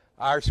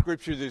Our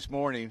scripture this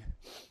morning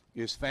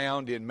is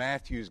found in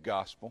Matthew's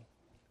Gospel.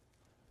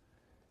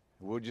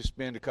 We'll just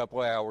spend a couple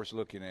hours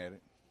looking at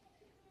it.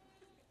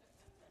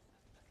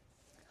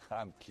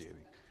 I'm kidding.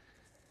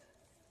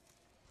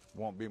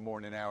 Won't be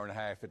more than an hour and a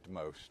half at the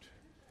most.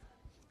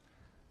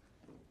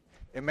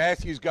 In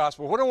Matthew's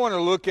Gospel, what I want to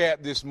look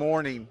at this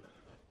morning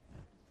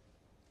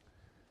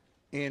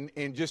in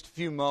just a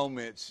few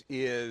moments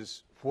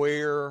is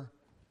where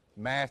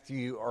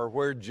Matthew or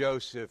where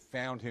Joseph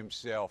found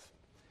himself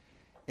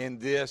in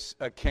this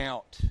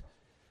account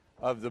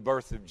of the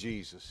birth of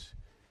Jesus.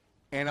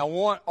 And I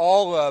want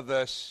all of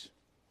us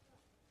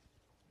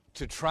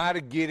to try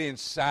to get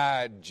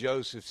inside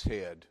Joseph's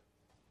head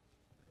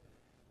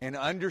and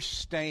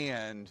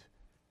understand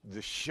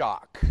the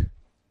shock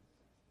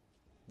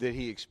that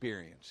he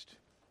experienced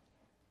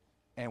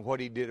and what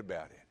he did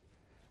about it.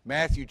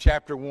 Matthew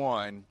chapter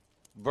 1,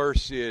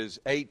 verses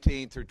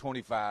 18 through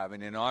 25.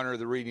 And in honor of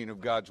the reading of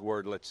God's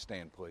Word, let's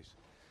stand, please.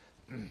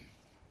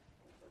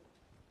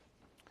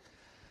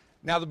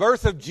 Now, the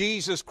birth of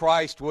Jesus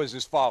Christ was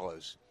as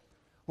follows.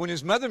 When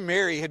his mother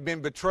Mary had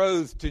been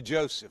betrothed to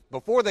Joseph,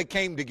 before they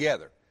came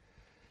together,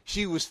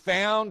 she was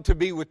found to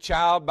be with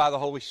child by the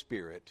Holy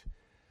Spirit.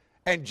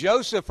 And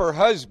Joseph, her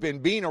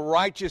husband, being a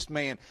righteous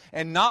man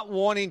and not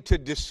wanting to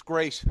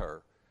disgrace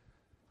her,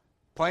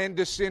 planned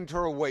to send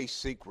her away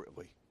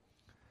secretly.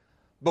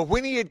 But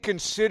when he had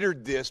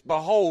considered this,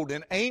 behold,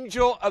 an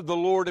angel of the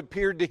Lord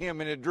appeared to him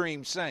in a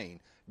dream, saying,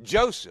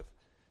 Joseph,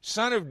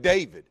 son of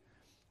David,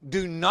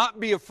 do not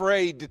be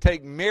afraid to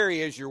take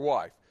Mary as your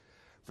wife,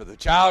 for the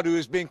child who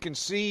has been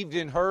conceived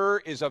in her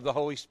is of the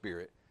Holy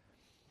Spirit.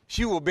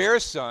 She will bear a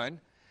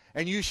son,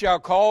 and you shall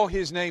call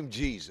his name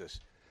Jesus,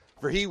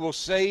 for he will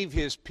save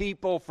his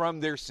people from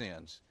their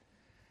sins.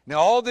 Now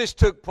all this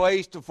took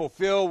place to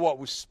fulfill what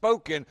was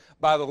spoken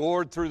by the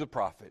Lord through the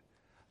prophet.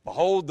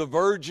 Behold, the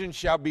virgin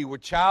shall be with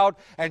child,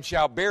 and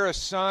shall bear a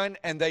son,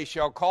 and they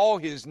shall call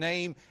his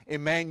name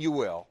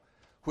Emmanuel,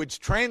 which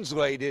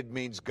translated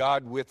means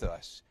God with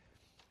us.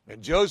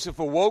 And Joseph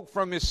awoke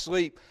from his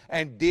sleep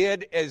and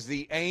did as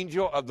the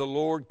angel of the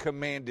Lord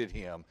commanded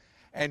him,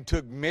 and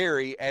took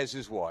Mary as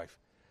his wife,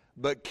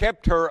 but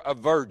kept her a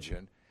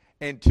virgin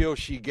until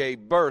she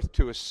gave birth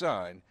to a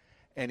son,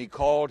 and he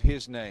called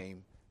his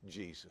name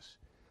Jesus.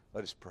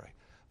 Let us pray.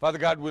 Father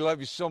God, we love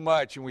you so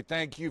much, and we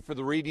thank you for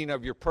the reading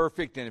of your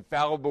perfect and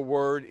infallible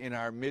word in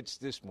our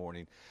midst this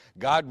morning.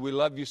 God, we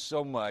love you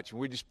so much, and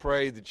we just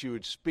pray that you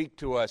would speak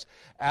to us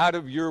out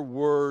of your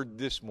word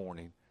this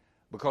morning.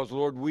 Because,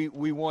 Lord,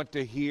 we want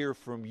to hear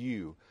from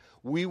you.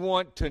 We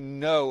want to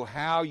know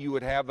how you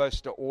would have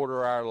us to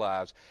order our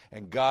lives.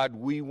 And, God,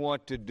 we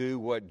want to do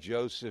what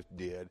Joseph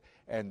did,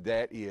 and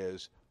that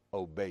is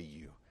obey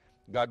you.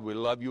 God, we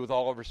love you with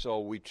all of our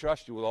soul. We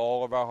trust you with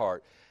all of our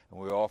heart.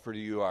 And we offer to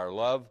you our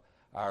love,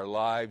 our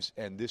lives,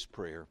 and this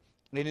prayer.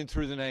 In and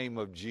through the name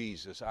of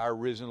Jesus, our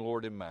risen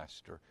Lord and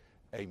Master.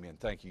 Amen.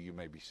 Thank you. You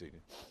may be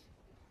seated.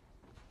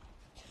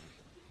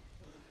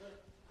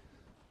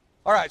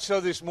 All right, so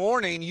this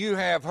morning you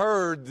have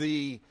heard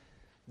the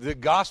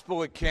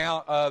gospel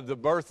account of the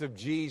birth of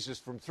Jesus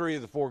from 3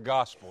 of the 4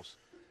 gospels.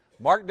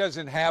 Mark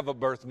doesn't have a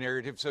birth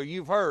narrative, so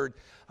you've heard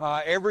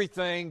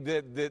everything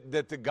that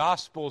the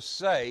gospels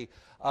say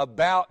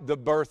about the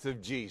birth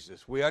of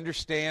Jesus. We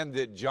understand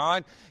that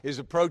John is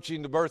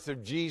approaching the birth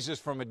of Jesus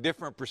from a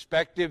different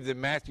perspective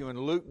than Matthew and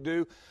Luke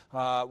do.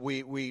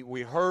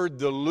 We heard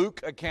the Luke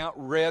account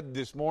read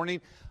this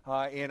morning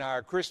in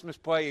our Christmas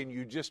play, and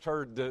you just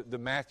heard the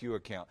Matthew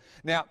account.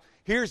 Now,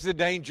 here's the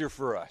danger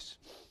for us.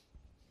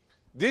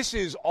 This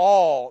is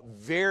all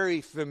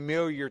very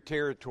familiar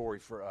territory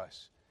for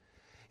us.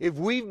 If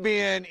we've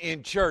been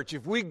in church,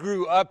 if we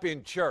grew up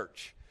in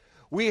church,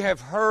 we have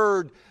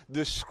heard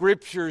the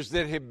scriptures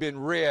that have been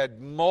read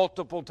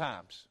multiple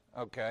times,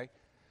 okay?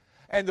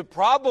 And the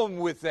problem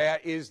with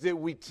that is that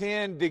we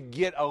tend to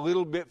get a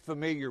little bit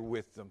familiar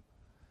with them.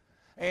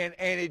 And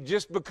it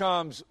just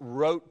becomes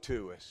rote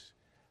to us,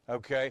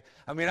 okay?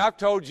 I mean, I've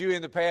told you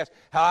in the past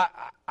how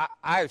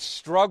I've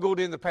struggled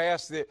in the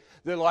past that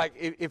like,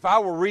 if I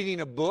were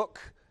reading a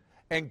book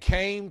and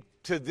came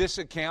to this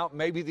account,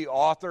 maybe the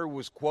author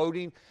was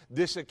quoting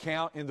this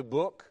account in the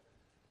book,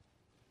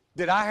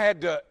 that I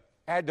had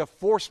to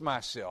force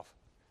myself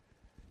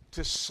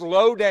to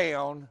slow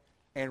down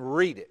and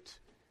read it.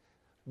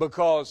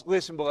 Because,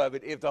 listen,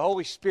 beloved, if the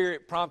Holy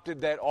Spirit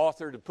prompted that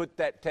author to put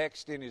that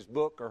text in his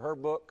book or her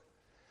book,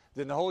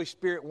 then the Holy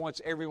Spirit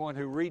wants everyone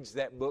who reads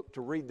that book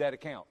to read that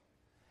account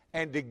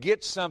and to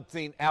get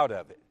something out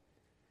of it.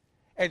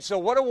 And so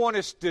what I want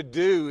us to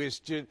do is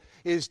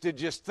to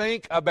just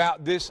think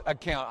about this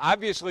account.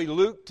 Obviously,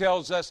 Luke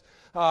tells us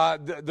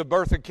the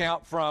birth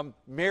account from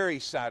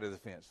Mary's side of the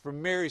fence,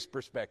 from Mary's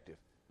perspective.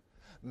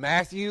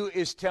 Matthew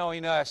is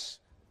telling us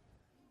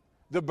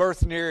the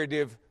birth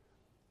narrative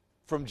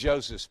from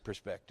Joseph's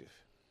perspective.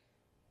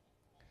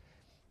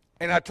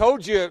 And I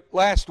told you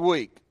last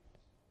week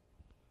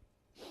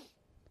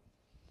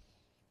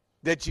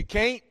that you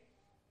can't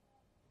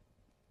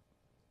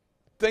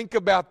think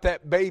about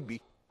that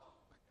baby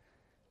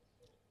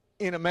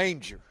in a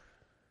manger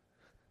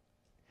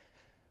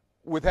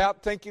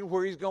without thinking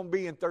where he's going to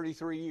be in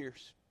 33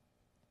 years.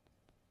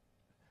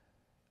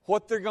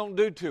 What they're going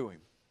to do to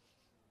him.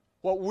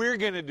 What we're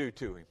going to do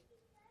to him.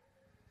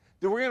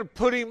 That we're going to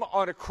put him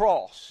on a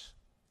cross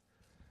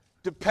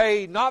to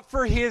pay not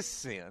for his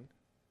sin,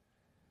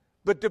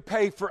 but to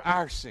pay for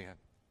our sin.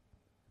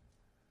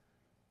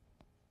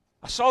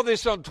 I saw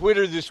this on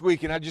Twitter this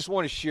week, and I just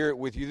want to share it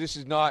with you. This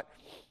is not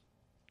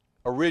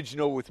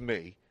original with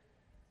me.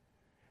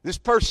 This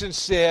person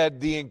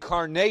said the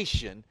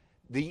incarnation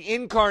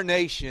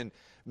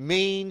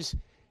means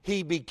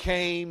he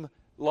became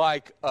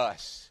like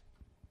us.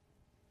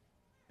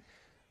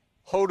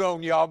 Hold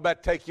on, y'all. I'm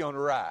about to take you on a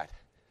ride.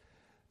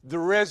 The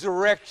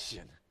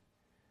resurrection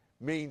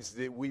means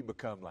that we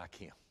become like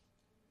him.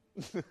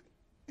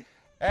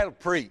 That'll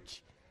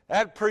preach.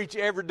 That'll preach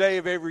every day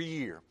of every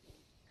year.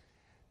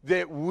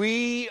 That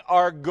we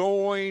are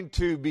going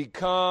to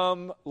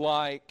become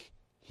like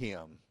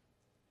him.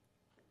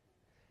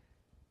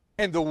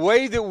 And the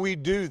way that we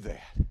do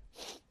that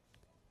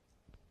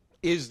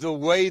is the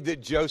way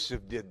that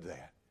Joseph did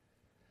that.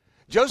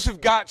 Joseph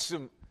got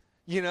some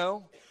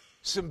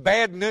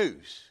bad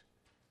news.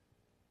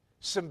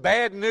 Some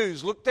bad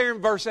news. Look there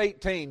in verse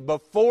 18.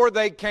 Before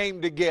they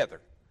came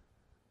together.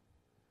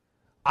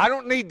 I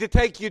don't need to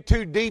take you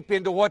too deep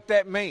into what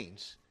that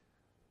means.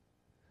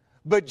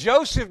 But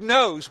Joseph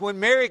knows when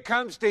Mary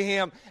comes to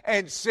him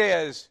and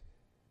says,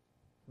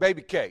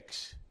 baby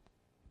cakes,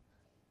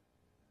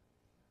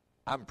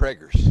 I'm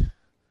preggers.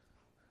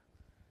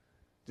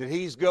 That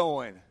he's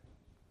going,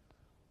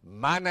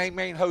 my name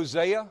ain't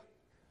Hosea,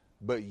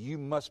 but you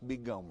must be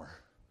Gomer.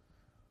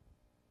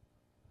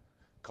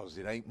 Because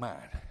it ain't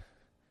mine.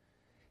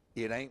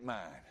 It ain't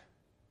mine.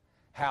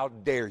 How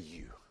dare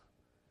you?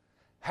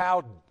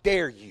 How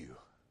dare you?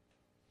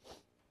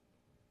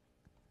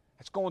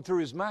 That's going through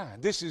his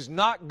mind. This is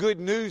not good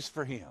news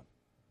for him.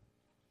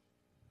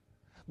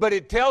 But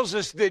it tells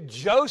us that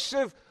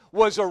Joseph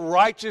was a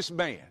righteous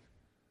man.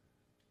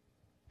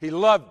 He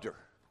loved her.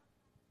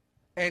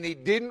 And he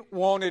didn't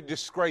want to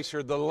disgrace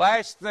her. The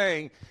last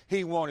thing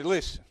he wanted,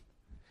 listen,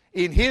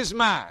 in his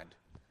mind,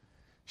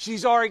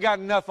 she's already got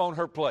enough on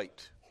her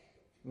plate.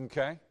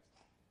 Okay?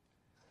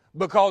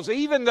 Because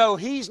even though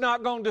he's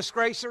not going to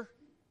disgrace her,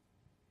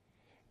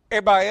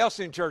 everybody else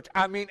in church,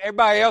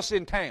 everybody else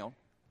in town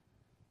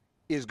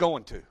is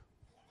going to.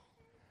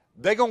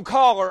 They're going to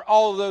call her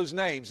all of those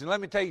names. And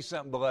let me tell you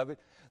something, beloved.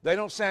 They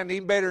don't sound any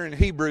better in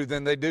Hebrew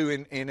than they do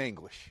in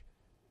English.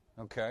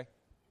 Okay?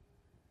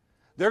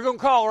 They're going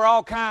to call her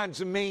all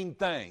kinds of mean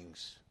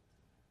things.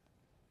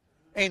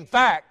 In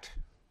fact,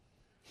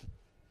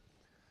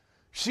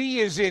 she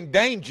is in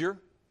danger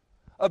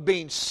of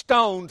being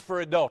stoned for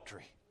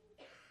adultery.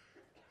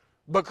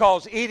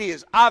 Because it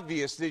is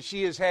obvious that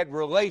she has had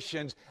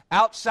relations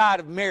outside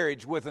of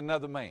marriage with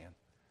another man.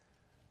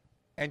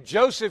 And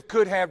Joseph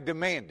could have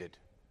demanded.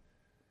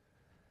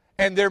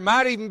 And there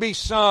might even be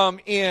some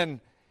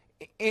in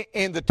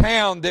the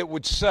town that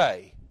would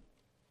say,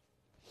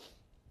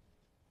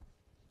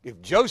 if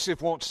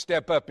Joseph won't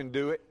step up and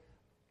do it,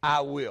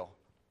 I will.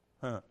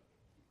 Huh.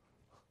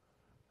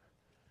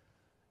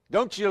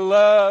 Don't you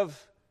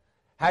love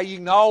how you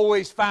can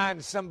always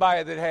find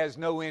somebody that has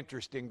no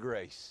interest in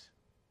grace?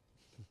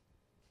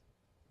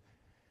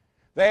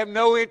 They have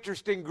no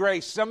interest in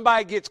grace.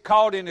 Somebody gets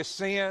caught in a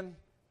sin,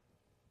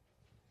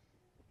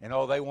 and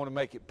they want to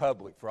make it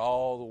public for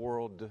all the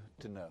world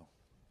to know.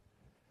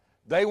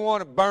 They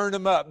want to burn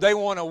them up. They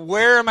want to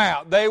wear them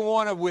out. They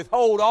want to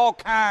withhold all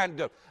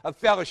kind of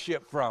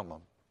fellowship from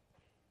them.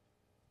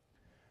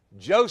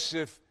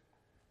 Joseph,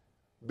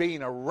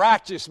 being a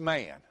righteous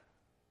man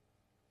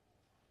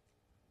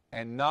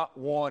and not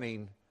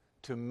wanting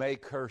to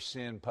make her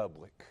sin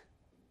public,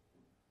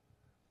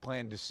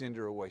 planned to send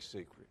her away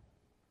secretly.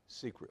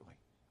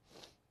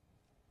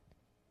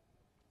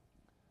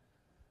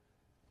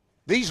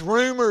 These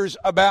rumors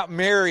about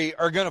Mary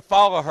are going to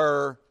follow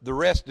her the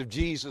rest of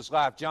Jesus'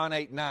 life. John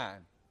 8:9.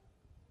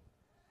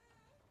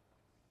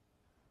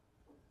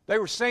 They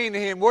were saying to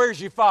him,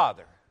 where's your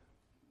father?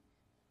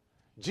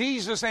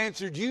 Jesus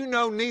answered, you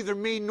know neither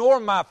me nor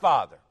my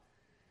Father.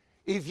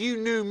 If you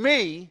knew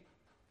me,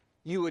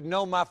 you would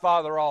know my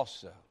Father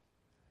also.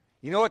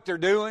 You know what they're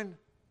doing?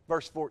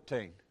 Verse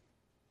 14.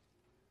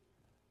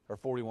 Or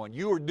 41.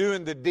 You are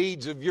doing the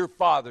deeds of your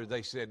father,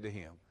 they said to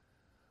him.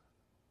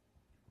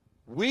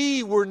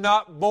 We were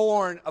not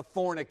born of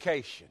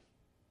fornication.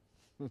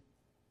 You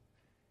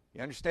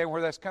understand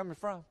where that's coming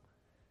from?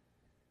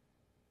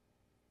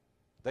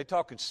 They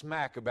talking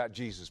smack about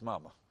Jesus'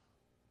 mama.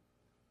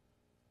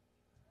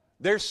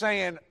 They're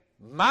saying,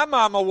 my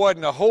mama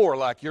wasn't a whore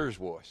like yours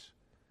was.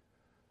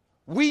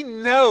 We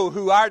know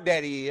who our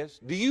daddy is.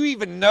 Do you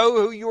even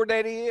know who your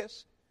daddy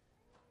is?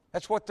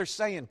 That's what they're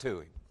saying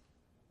to him.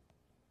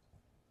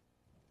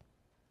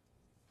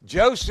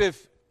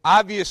 Joseph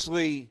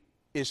obviously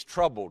is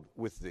troubled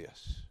with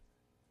this.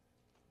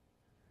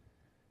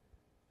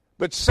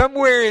 But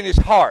somewhere in his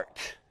heart,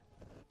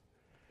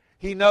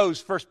 he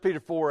knows 1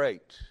 Peter 4:8.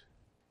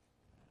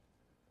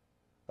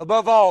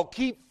 Above all,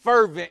 keep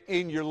fervent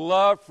in your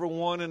love for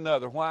one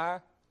another. Why?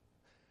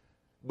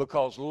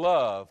 Because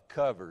love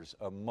covers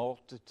a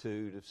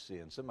multitude of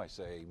sins. Somebody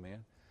say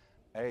amen.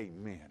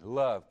 Amen.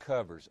 Love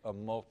covers a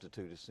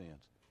multitude of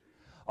sins.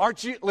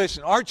 Aren't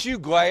you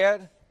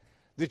glad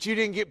that you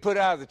didn't get put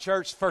out of the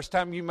church the first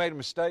time you made a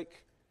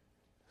mistake?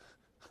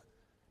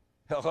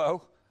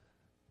 Hello?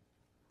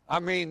 I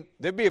mean,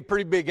 there'd be a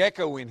pretty big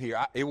echo in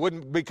here. It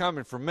wouldn't be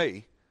coming from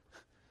me.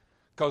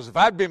 Because if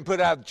I'd been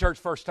put out of the church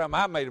the first time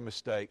I made a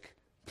mistake,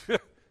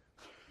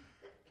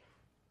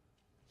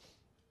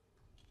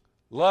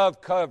 love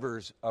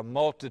covers a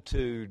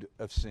multitude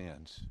of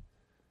sins.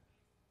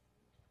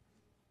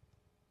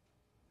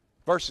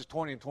 Verses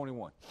 20 and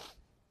 21.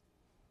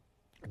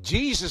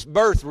 Jesus'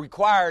 birth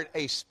required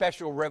a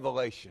special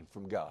revelation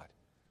from God.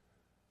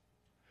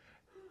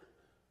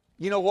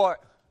 You know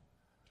what?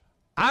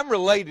 I'm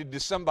related to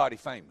somebody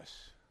famous.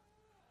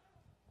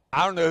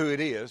 I don't know who it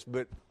is,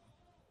 but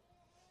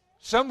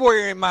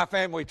somewhere in my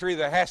family tree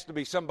there has to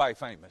be somebody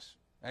famous.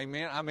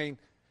 Amen? I mean,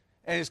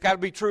 and it's got to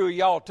be true of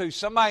y'all too.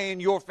 Somebody in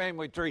your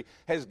family tree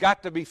has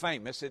got to be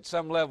famous at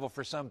some level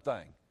for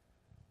something.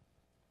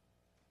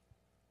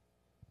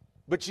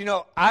 But you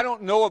know, I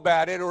don't know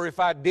about it, or if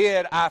I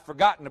did, I've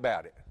forgotten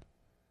about it.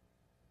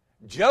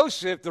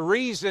 Joseph, the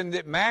reason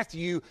that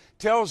Matthew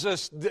gives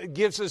us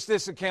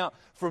this account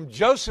from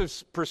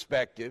Joseph's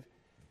perspective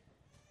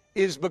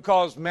is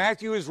because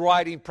Matthew is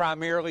writing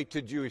primarily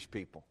to Jewish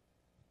people.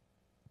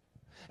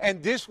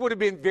 And this would have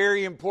been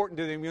very important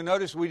to them. You'll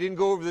notice we didn't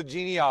go over the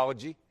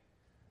genealogy,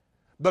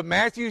 but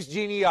Matthew's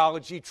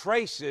genealogy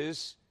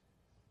traces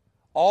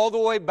all the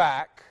way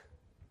back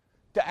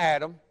to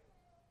Adam.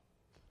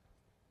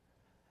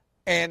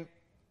 And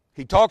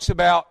he talks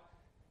about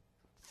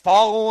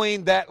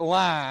following that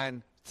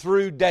line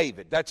through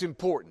David. That's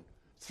important.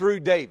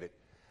 Through David.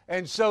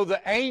 And so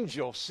the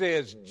angel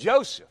says,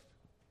 Joseph,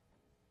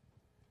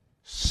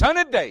 son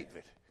of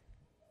David.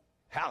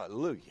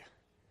 Hallelujah.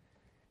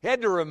 He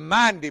had to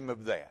remind him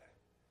of that.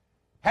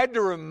 Had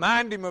to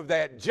remind him of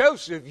that.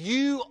 Joseph,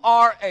 you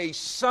are a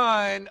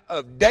son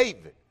of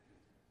David.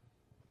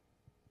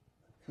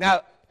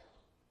 Now,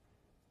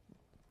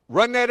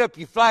 run that up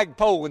your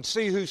flagpole and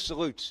see who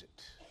salutes it.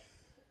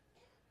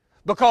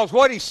 Because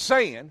what he's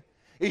saying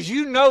is,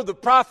 you know the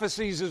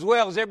prophecies as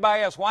well as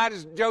everybody else. Why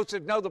does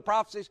Joseph know the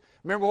prophecies?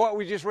 Remember what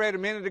we just read a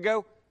minute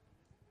ago?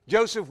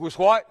 Joseph was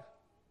what?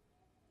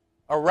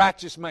 A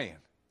righteous man.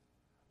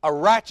 A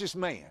righteous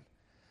man.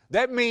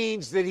 That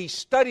means that he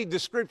studied the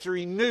Scripture,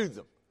 he knew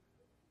them.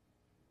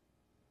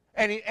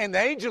 And the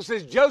angel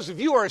says, Joseph,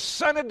 you are a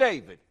son of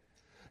David.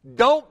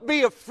 Don't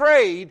be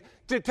afraid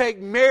to take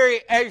Mary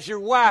as your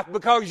wife,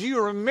 because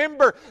you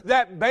remember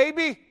that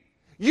baby.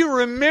 You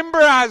remember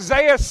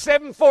Isaiah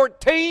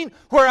 7:14,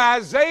 where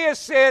Isaiah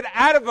said,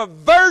 out of a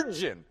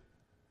virgin,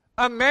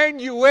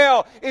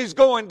 Emmanuel is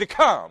going to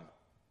come.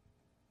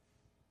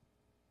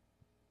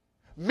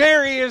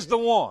 Mary is the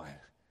one.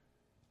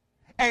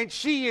 And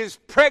she is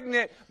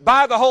pregnant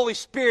by the Holy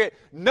Spirit.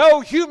 No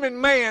human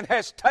man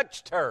has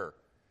touched her.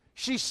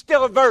 She's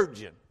still a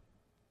virgin.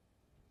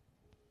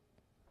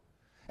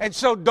 And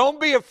so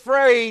don't be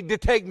afraid to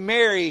take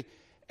Mary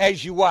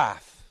as your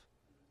wife.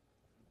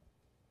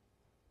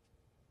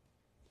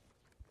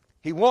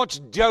 He wants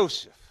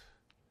Joseph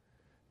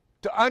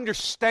to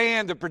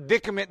understand the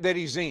predicament that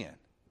he's in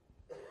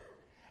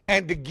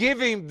and to give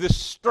him the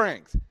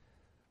strength.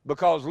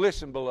 Because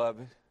listen,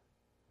 beloved,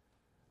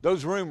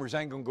 those rumors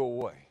ain't going to go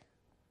away.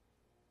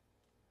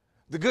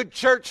 The good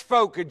church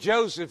folk of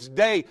Joseph's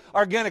day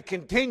are going to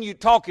continue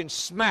talking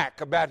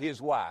smack about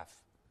his wife.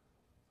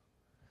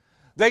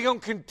 They're going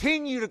to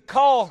continue to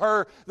call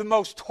her the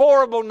most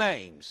horrible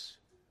names.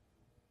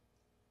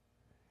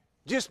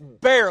 Just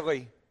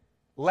barely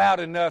loud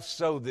enough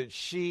so that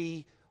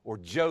she or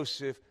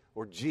Joseph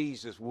or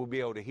Jesus will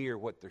be able to hear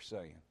what they're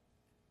saying.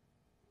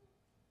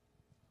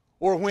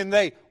 Or when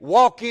they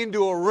walk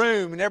into a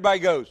room and everybody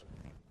goes,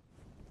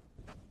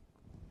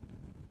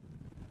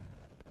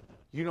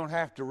 you don't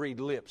have to read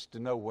lips to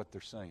know what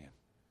they're saying,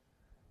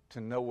 to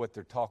know what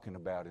they're talking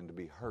about and to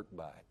be hurt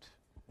by it.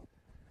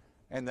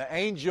 And the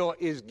angel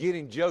is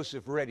getting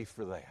Joseph ready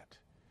for that.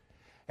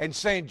 And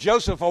saying,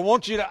 Joseph, I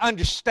want you to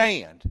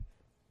understand.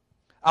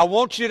 I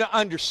want you to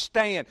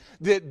understand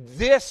that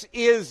this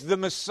is the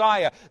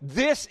Messiah.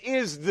 This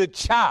is the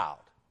child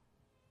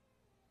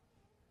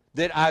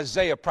that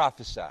Isaiah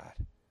prophesied.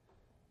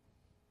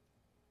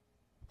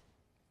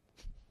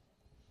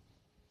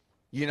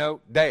 You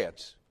know,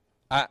 dads,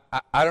 I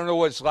don't know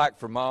what it's like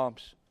for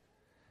moms,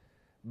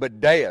 but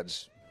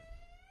dads,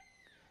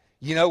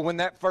 you know, when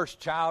that first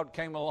child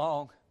came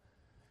along,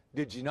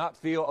 did you not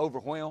feel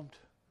overwhelmed?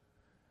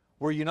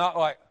 Were you not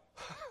like,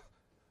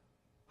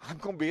 I'm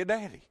going to be a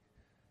daddy?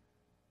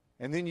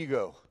 And then you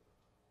go,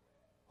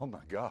 oh my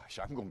gosh,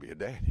 I'm going to be a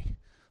daddy.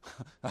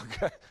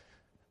 Okay.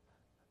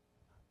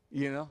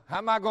 You know, how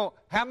am I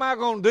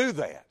going to do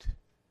that?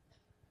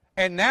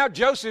 And now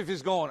Joseph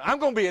is going, I'm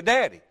going to be a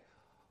daddy.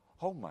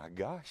 Oh my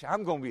gosh,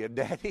 I'm going to be a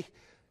daddy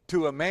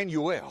to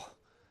Emmanuel.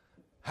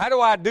 How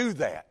do I do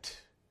that?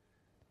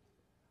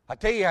 I'll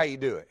tell you how you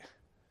do it.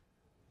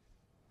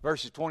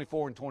 Verses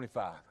 24 and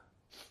 25.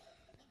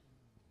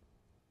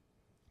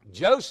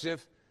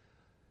 Joseph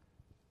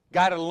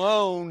got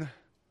alone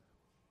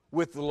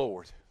with the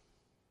Lord.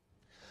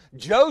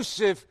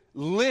 Joseph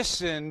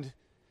listened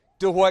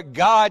to what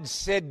God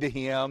said to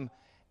him,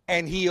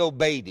 and he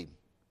obeyed him.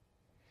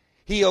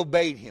 He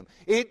obeyed him.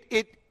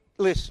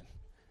 Listen,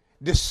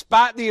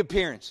 despite the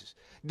appearances,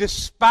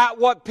 despite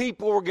what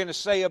people were going to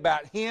say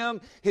about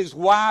him, his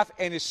wife,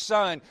 and his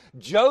son,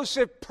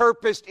 Joseph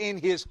purposed in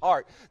his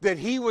heart that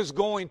he was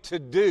going to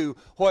do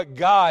what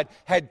God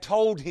had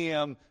told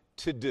him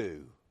to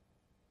do.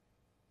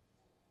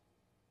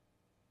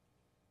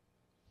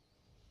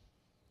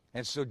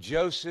 And so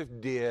Joseph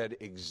did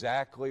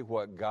exactly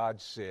what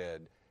God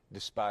said,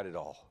 despite it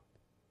all.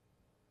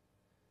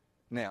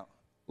 Now,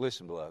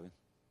 listen, beloved.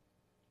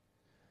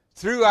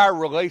 Through our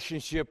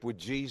relationship with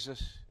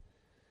Jesus,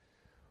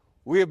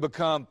 we have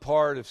become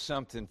part of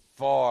something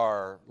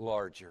far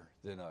larger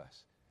than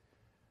us.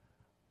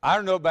 I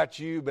don't know about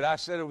you, but I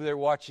sat over there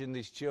watching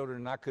these children,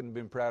 and I couldn't have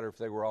been prouder if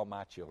they were all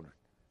my children.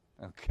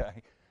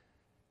 Okay?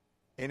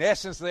 In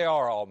essence, they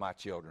are all my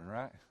children,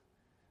 right?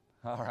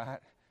 All right?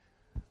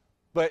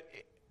 But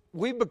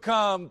we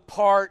become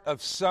part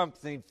of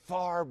something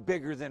far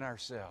bigger than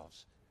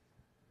ourselves.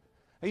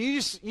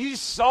 You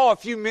just saw a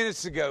few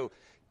minutes ago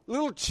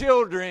little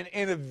children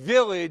in a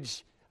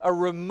village, a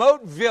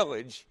remote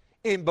village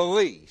in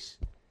Belize,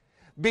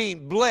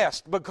 being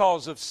blessed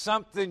because of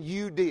something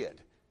you did,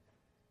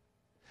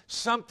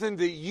 something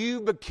that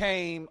you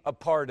became a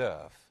part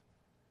of.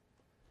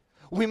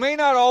 We may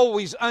not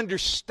always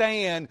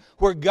understand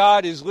where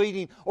God is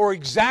leading or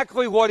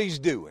exactly what He's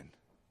doing,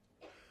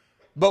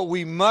 but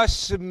we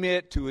must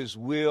submit to His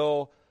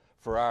will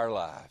for our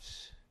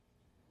lives.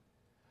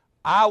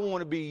 I want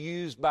to be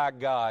used by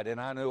God,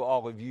 and I know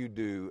all of you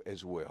do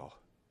as well.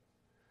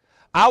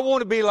 I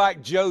want to be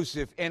like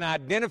Joseph and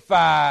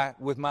identify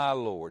with my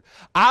Lord.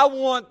 I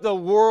want the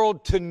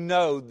world to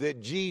know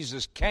that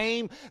Jesus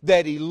came,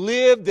 that He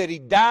lived, that He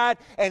died,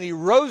 and He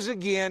rose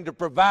again to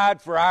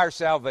provide for our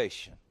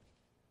salvation.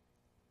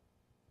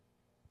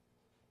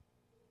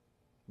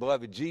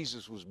 Beloved,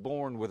 Jesus was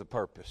born with a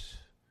purpose.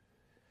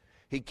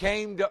 He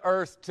came to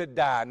earth to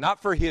die,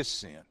 not for His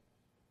sin,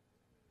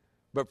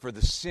 but for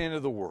the sin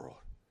of the world.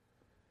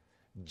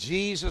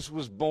 Jesus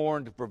was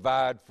born to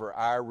provide for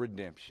our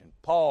redemption.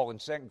 Paul in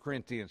 2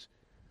 Corinthians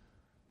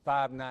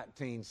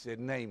 5:19 said,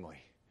 namely,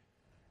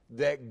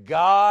 that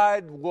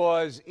God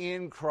was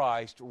in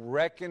Christ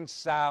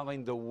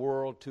reconciling the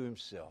world to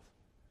Himself.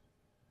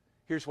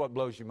 Here's what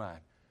blows your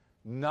mind.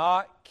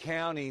 Not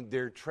counting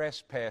their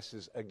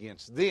trespasses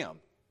against them.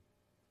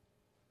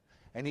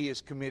 And He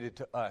has committed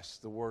to us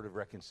the word of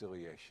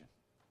reconciliation.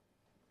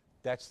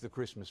 That's the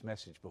Christmas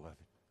message, beloved.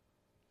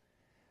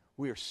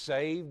 We are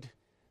saved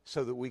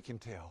so that we can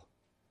tell.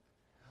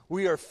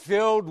 We are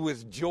filled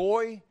with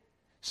joy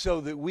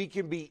so that we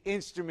can be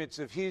instruments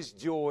of His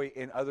joy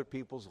in other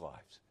people's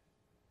lives.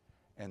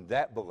 And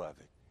that,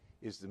 beloved,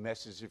 is the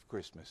message of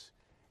Christmas.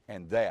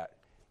 And that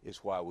is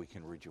why we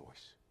can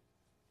rejoice.